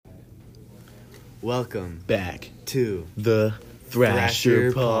Welcome back to the Thrasher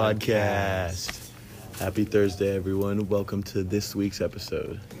Thrasher Podcast. Happy Thursday, everyone. Welcome to this week's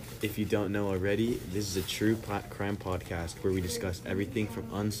episode. If you don't know already, this is a true crime podcast where we discuss everything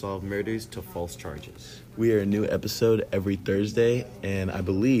from unsolved murders to false charges. We are a new episode every Thursday, and I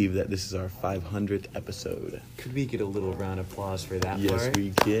believe that this is our 500th episode. Could we get a little round of applause for that Yes, part? we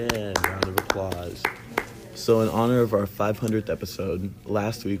can. Round of applause. So in honor of our 500th episode,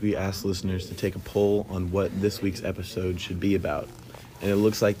 last week we asked listeners to take a poll on what this week's episode should be about. And it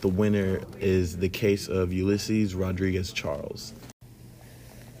looks like the winner is the case of Ulysses Rodriguez Charles.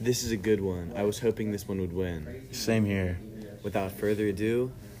 This is a good one. I was hoping this one would win. Same here. Without further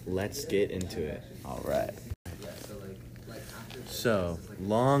ado, let's get into it. All right. So,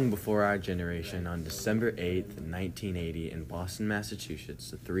 long before our generation, on December 8th, 1980, in Boston, Massachusetts,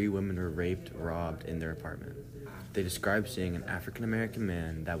 the three women were raped, robbed in their apartment. They described seeing an African-American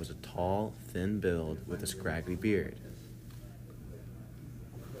man that was a tall, thin build with a scraggly beard.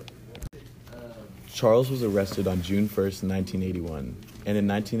 Charles was arrested on June 1st, 1981, and in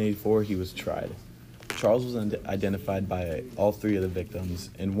 1984 he was tried. Charles was identified by all three of the victims,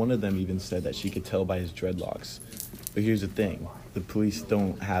 and one of them even said that she could tell by his dreadlocks. But here's the thing, the police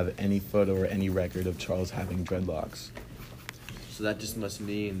don't have any photo or any record of Charles having dreadlocks. So that just must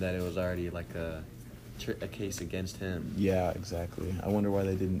mean that it was already like a case against him. Yeah, exactly. I wonder why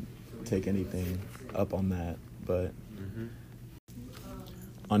they didn't take anything up on that, but...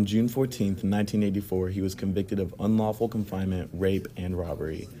 On June 14th, 1984, he was convicted of unlawful confinement, rape, and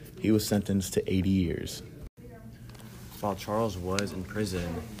robbery. He was sentenced to 80 years. While Charles was in prison,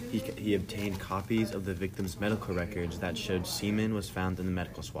 he obtained copies of the victims' medical records that showed semen was found in the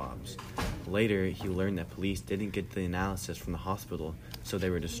medical swabs. Later, he learned that police didn't get the analysis from the hospital, so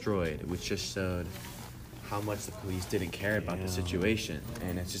they were destroyed, which just showed how much the police didn't care about the situation.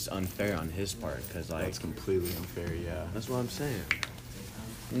 And it's just unfair on his part, because That's completely unfair, yeah. that's what I'm saying.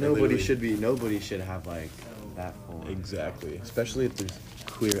 Nobody should have like that form. Exactly, especially if there's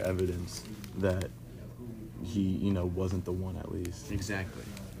clear evidence that he, wasn't the one at least. Exactly.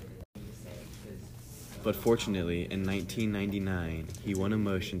 But fortunately, in 1999, he won a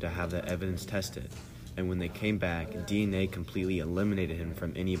motion to have that evidence tested, and when they came back, DNA completely eliminated him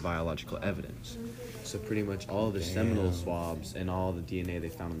from any biological evidence. So pretty much all the seminal swabs and all the DNA they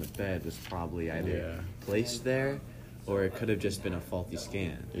found on the bed was probably either placed there, or it could have just been a faulty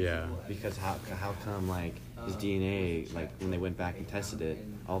scan. Yeah. Because how come, like, his DNA, like, when they went back and tested it,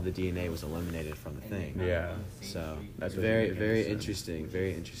 all the DNA was eliminated from the thing. Yeah. So, that's That very, doesn't make very any sense. interesting,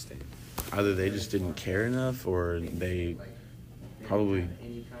 very interesting. Either they just didn't care enough, or they probably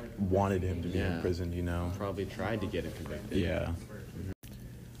wanted him to be in prison, Probably tried to get him convicted. Yeah.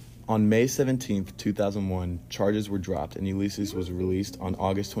 On May 17th, 2001, charges were dropped and Ulysses was released on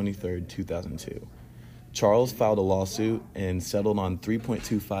August 23rd, 2002. Charles filed a lawsuit and settled on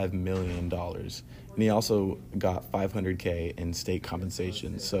 $3.25 million. And he also got $500K in state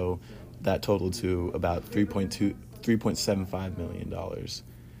compensation, so that totaled to about $3.75 million.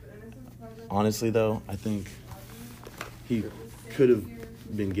 Honestly, though, I think he could have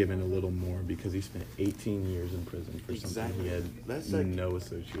been given a little more because he spent 18 years in prison for something he had no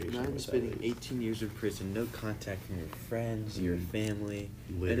association Not with. spending 18 years in prison, no contact from your friends, your family.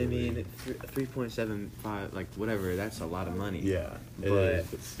 Literally. And I mean, 3.75, like, whatever, that's a lot of money. Yeah, it but is,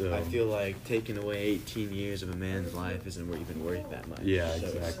 but still. I feel like taking away 18 years of a man's life isn't even worth that much. Yeah, So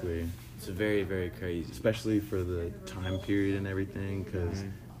exactly. It's very, very crazy. Especially for the time period and everything, because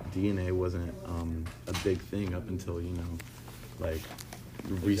DNA wasn't a big thing up until,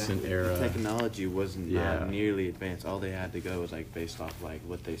 recent era. The technology wasn't Yeah. not nearly advanced. All they had to go was like based off like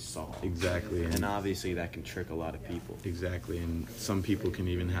what they saw. Exactly. And obviously that can trick a lot of people. Exactly, and some people can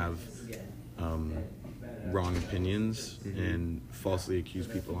even have wrong opinions and falsely accuse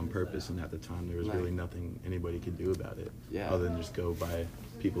people on purpose, and at the time there was really nothing anybody could do about it other than just go by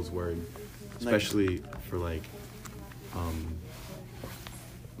people's word, especially for like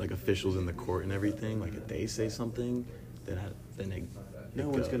officials in the court and everything. Like if they say something, then No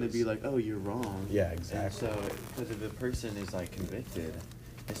one's going to be like, oh, you're wrong. Yeah, exactly. And so, because if a person is, like, convicted,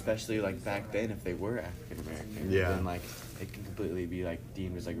 especially, like, back then, if they were African-American, then, like, it can completely be, like,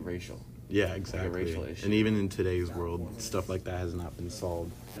 deemed as, like, racial. Yeah, exactly. Like a racial issue. And even in today's world, stuff like that has not been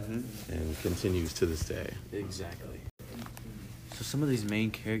solved and continues to this day. Exactly. So some of these main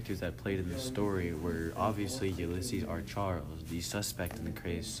characters that played in the story were obviously Ulysses R. Charles, the suspect in the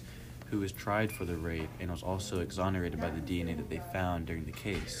case, who was tried for the rape and was also exonerated by the DNA that they found during the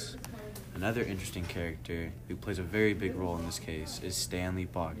case. Another interesting character who plays a very big role in this case is Stanley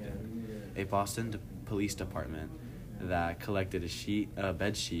Bogdan. A Boston police department that collected a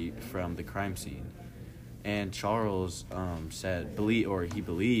bed sheet from the crime scene. And Charles he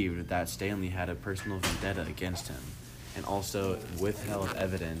believed that Stanley had a personal vendetta against him, and also withheld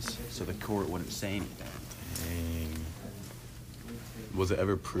evidence so the court wouldn't say anything. Dang. Was it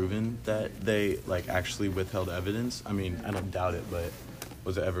ever proven that they actually withheld evidence? I mean, I don't doubt it, but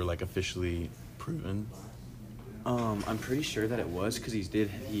was it ever officially proven? I'm pretty sure that it was, because he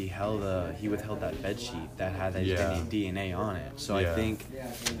withheld that bed sheet that had that DNA on it. So I think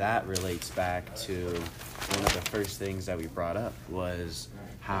that relates back to one of the first things that we brought up, was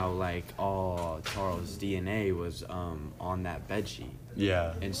how all Charles' DNA was on that bed sheet.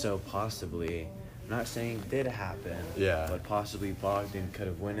 Yeah. And so possibly, I'm not saying it did happen, but possibly Bogdan could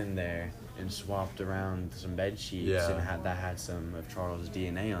have went in there and swapped around some bed sheets and had some of Charles'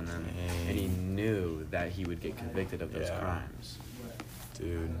 DNA on them, and he knew that he would get convicted of those crimes.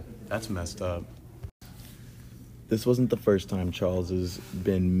 Dude, that's messed up. This wasn't the first time Charles has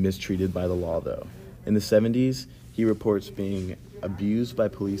been mistreated by the law, though. In the 70s, he reports being abused by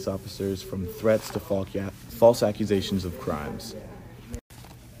police officers, from threats to false accusations of crimes.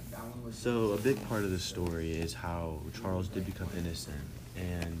 So a big part of the story is how Charles did become innocent,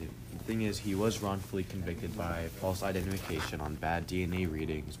 and the thing is, he was wrongfully convicted by false identification on bad DNA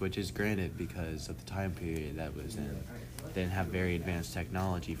readings, which is granted because of the time period that was in. They didn't have very advanced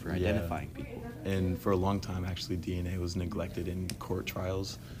technology for identifying people. And for a long time, actually, DNA was neglected in court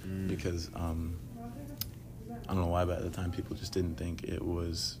trials because, I don't know why, but at the time, people just didn't think it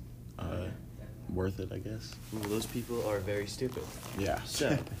was worth it, I guess. Well, those people are very stupid. Yeah.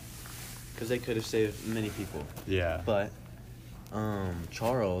 So, because they could have saved many people. Yeah. But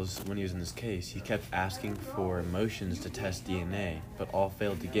Charles, when he was in this case, he kept asking for motions to test DNA, but all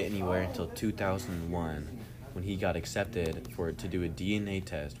failed to get anywhere until 2001, when he got accepted to do a DNA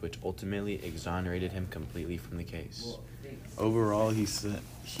test, which ultimately exonerated him completely from the case. Overall, he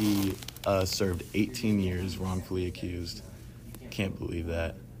served 18 years wrongfully accused. Can't believe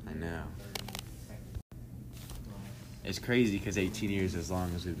that. I know. It's crazy because 18 years is as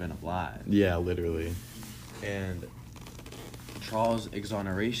long as we've been alive. Yeah, literally. And Charles'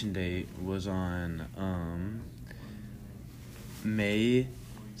 exoneration date was on May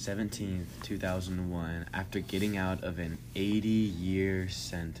 17th, 2001, after getting out of an 80-year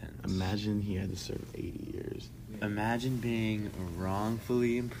sentence. Imagine he had to serve 80 years. Imagine being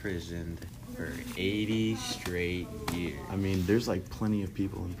wrongfully imprisoned for 80 straight years. I mean, there's plenty of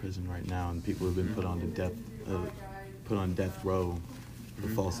people in prison right now, and people have been put on death row for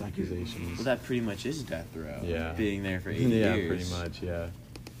false accusations. Well, that pretty much is death row. Yeah. Being there for 80 years. Yeah, pretty much, yeah.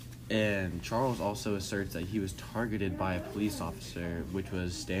 And Charles also asserts that he was targeted by a police officer, which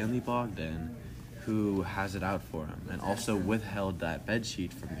was Stanley Bogdan, who has it out for him, and also withheld that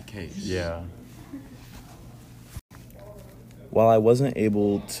bedsheet from the case. Yeah. While I wasn't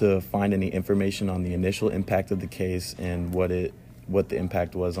able to find any information on the initial impact of the case and what the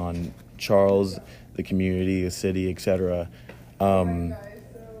impact was on Charles, the community, the city, etc.,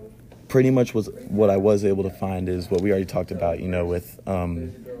 pretty much what I was able to find is what we already talked about, with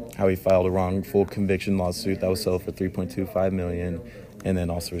how he filed a wrongful conviction lawsuit that was settled for $3.25 million, and then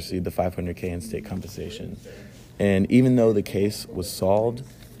also received the $500K in state compensation. And even though the case was solved,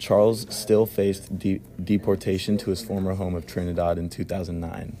 Charles still faced deportation to his former home of Trinidad in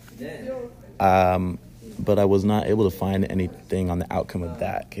 2009. But I was not able to find anything on the outcome of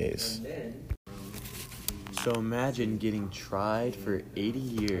that case. So imagine getting tried for 80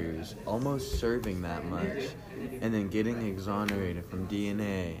 years, almost serving that much, and then getting exonerated from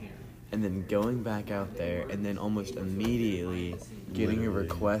DNA, and then going back out there, and then almost immediately getting a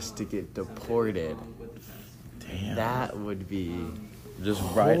request to get deported. Damn. That would be just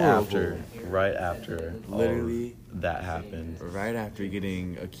horrible. right after literally that happened. Right after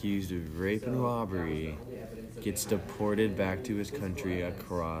getting accused of rape and robbery, gets deported back to his country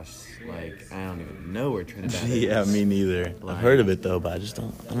across, I don't even know where Trinidad is. Yeah, me neither. I've heard of it, though, but I don't know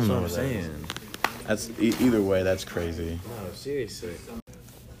what I'm what saying. That's either way, that's crazy. No, seriously.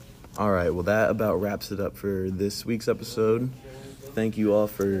 All right, well, that about wraps it up for this week's episode. Thank you all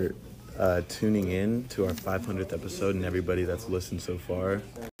for tuning in to our 500th episode and everybody that's listened so far.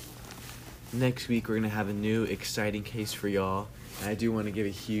 Next week, we're going to have a new exciting case for y'all. And I do want to give a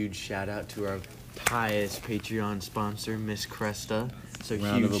huge shout out to our pious Patreon sponsor, Miss Cresta. So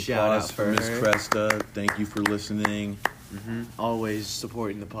Round huge of shout out applause for Miss her. Cresta. Thank you for listening. Always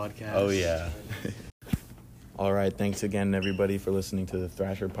supporting the podcast. Oh, yeah. All right, thanks again, everybody, for listening to the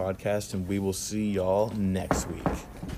Thrasher Podcast, and we will see y'all next week.